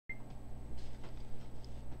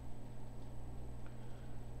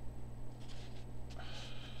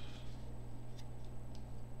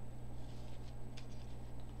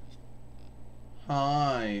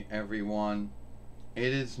Hi everyone,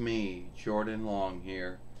 it is me, Jordan Long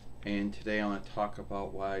here, and today I want to talk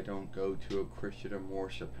about why I don't go to a Christdom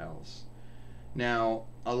worship house. Now,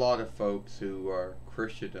 a lot of folks who are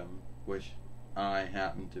Christdom, which I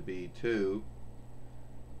happen to be too,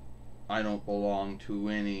 I don't belong to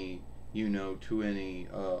any,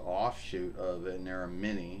 offshoot of it, and there are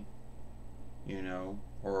many,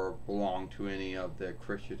 or belong to any of the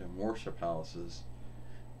Christdom worship houses.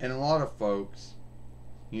 And a lot of folks,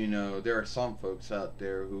 there are some folks out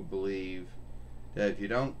there who believe that if you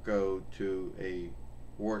don't go to a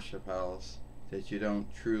worship house, that you don't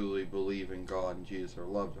truly believe in God and Jesus or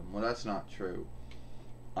love Him. Well, that's not true.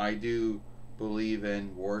 I do believe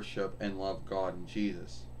in, worship, and love God and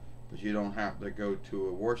Jesus, but you don't have to go to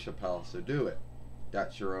a worship house to do it.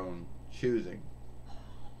 That's your own choosing.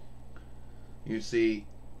 You see,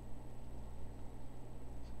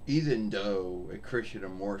 even though a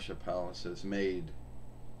Christian worship house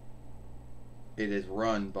it is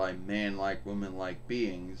run by man-like, woman-like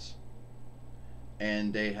beings,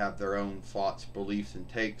 and they have their own thoughts, beliefs, and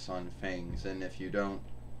takes on things, and if you don't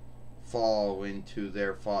fall into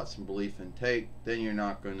their thoughts and belief and take, then you're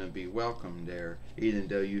not going to be welcome there, even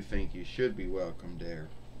though you think you should be welcome there.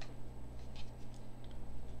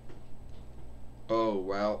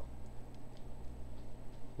 Oh,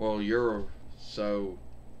 so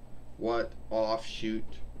what offshoot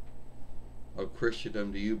of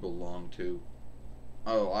Christendom do you belong to?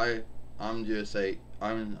 Oh, I'm just a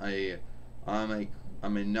I'm a I'm a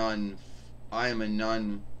I'm a nun. I am a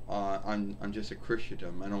nun. I'm just a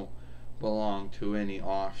Christendom. I don't belong to any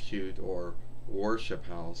offshoot or worship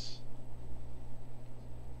house.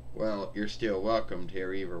 Well, you're still welcomed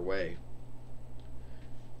here either way.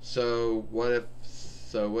 So what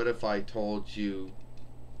if I told you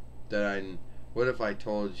that what if I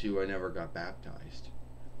told you I never got baptized?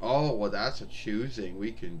 Oh, well, that's a choosing.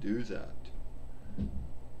 We can do that.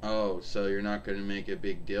 Oh, so you're not going to make a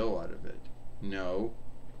big deal out of it? No.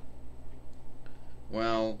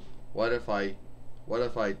 Well, what if I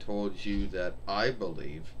told you that I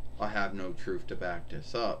believe, I have no proof to back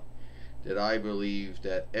this up, that I believe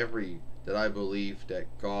that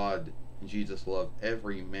God and Jesus love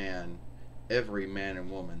every man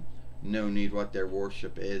and woman, no need what their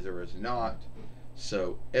worship is or is not.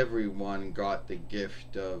 So everyone got their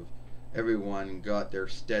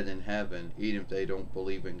stead in heaven, even if they don't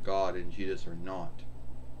believe in God and Jesus or not.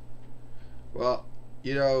 Well,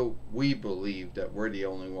 we believe that we're the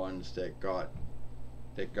only ones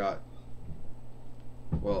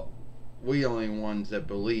we only ones that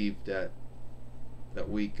believe that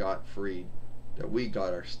we got freed, that we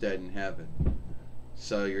got our stead in heaven.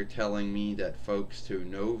 So you're telling me that folks to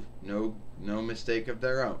no mistake of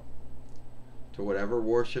their own, to whatever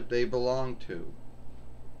worship they belong to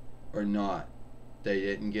or not, they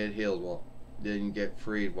didn't get healed, well, didn't get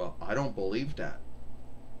freed? Well, I don't believe that.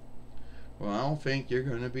 Well, I don't think you're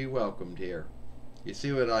going to be welcomed here. You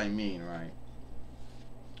see what I mean, right?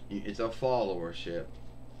 It's a followership,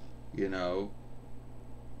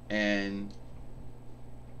 and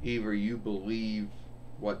either you believe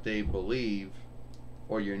what they believe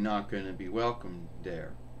or you're not going to be welcomed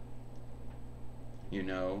there,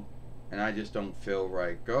 and I just don't feel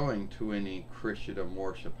right going to any Christian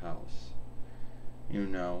worship house.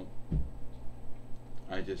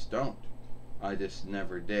 I just don't. I just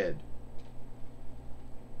never did.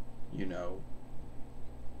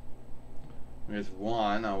 Because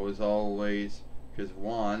one, I was always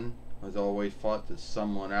thought that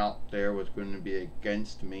someone out there was going to be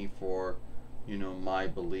against me for, my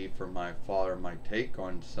belief or my thought or my take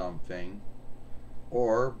on something,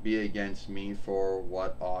 or be against me for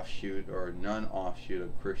what offshoot or non-offshoot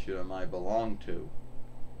of Christendom I belong to.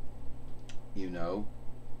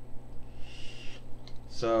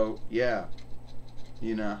 So, yeah,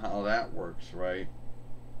 you know how that works, right?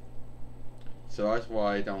 So that's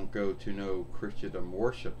why I don't go to no Christendom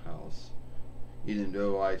worship house, even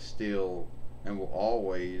though I still and will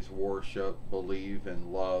always worship, believe,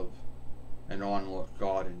 and love and honor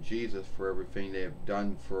God and Jesus for everything they have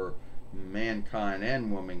done for mankind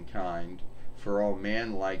and womankind, for all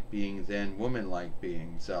man-like beings and woman-like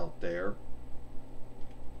beings out there.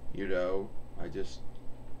 I just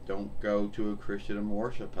don't go to a Christian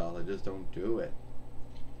worship house. I just don't do it.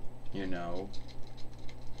 You know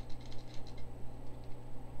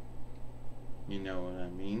what I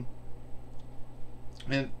mean?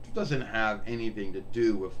 And it doesn't have anything to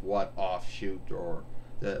do with what offshoot or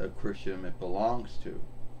that a Christian it belongs to.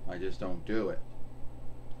 I just don't do it.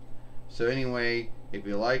 So anyway, if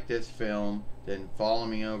you like this film, then follow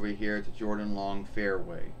me over here at the Jordan Long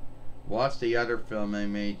Fairway. Watch the other film I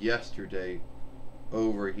made yesterday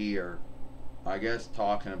over here, I guess,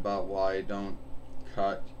 talking about why I don't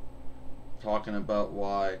cut, talking about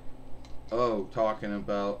why, oh, talking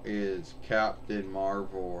about is Captain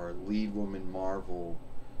Marvel or Lead Woman Marvel,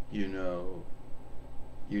 you know,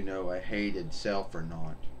 a hated self or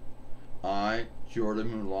not. I,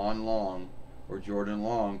 Jordan Mulan Long, or Jordan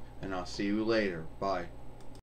Long, and I'll see you later. Bye.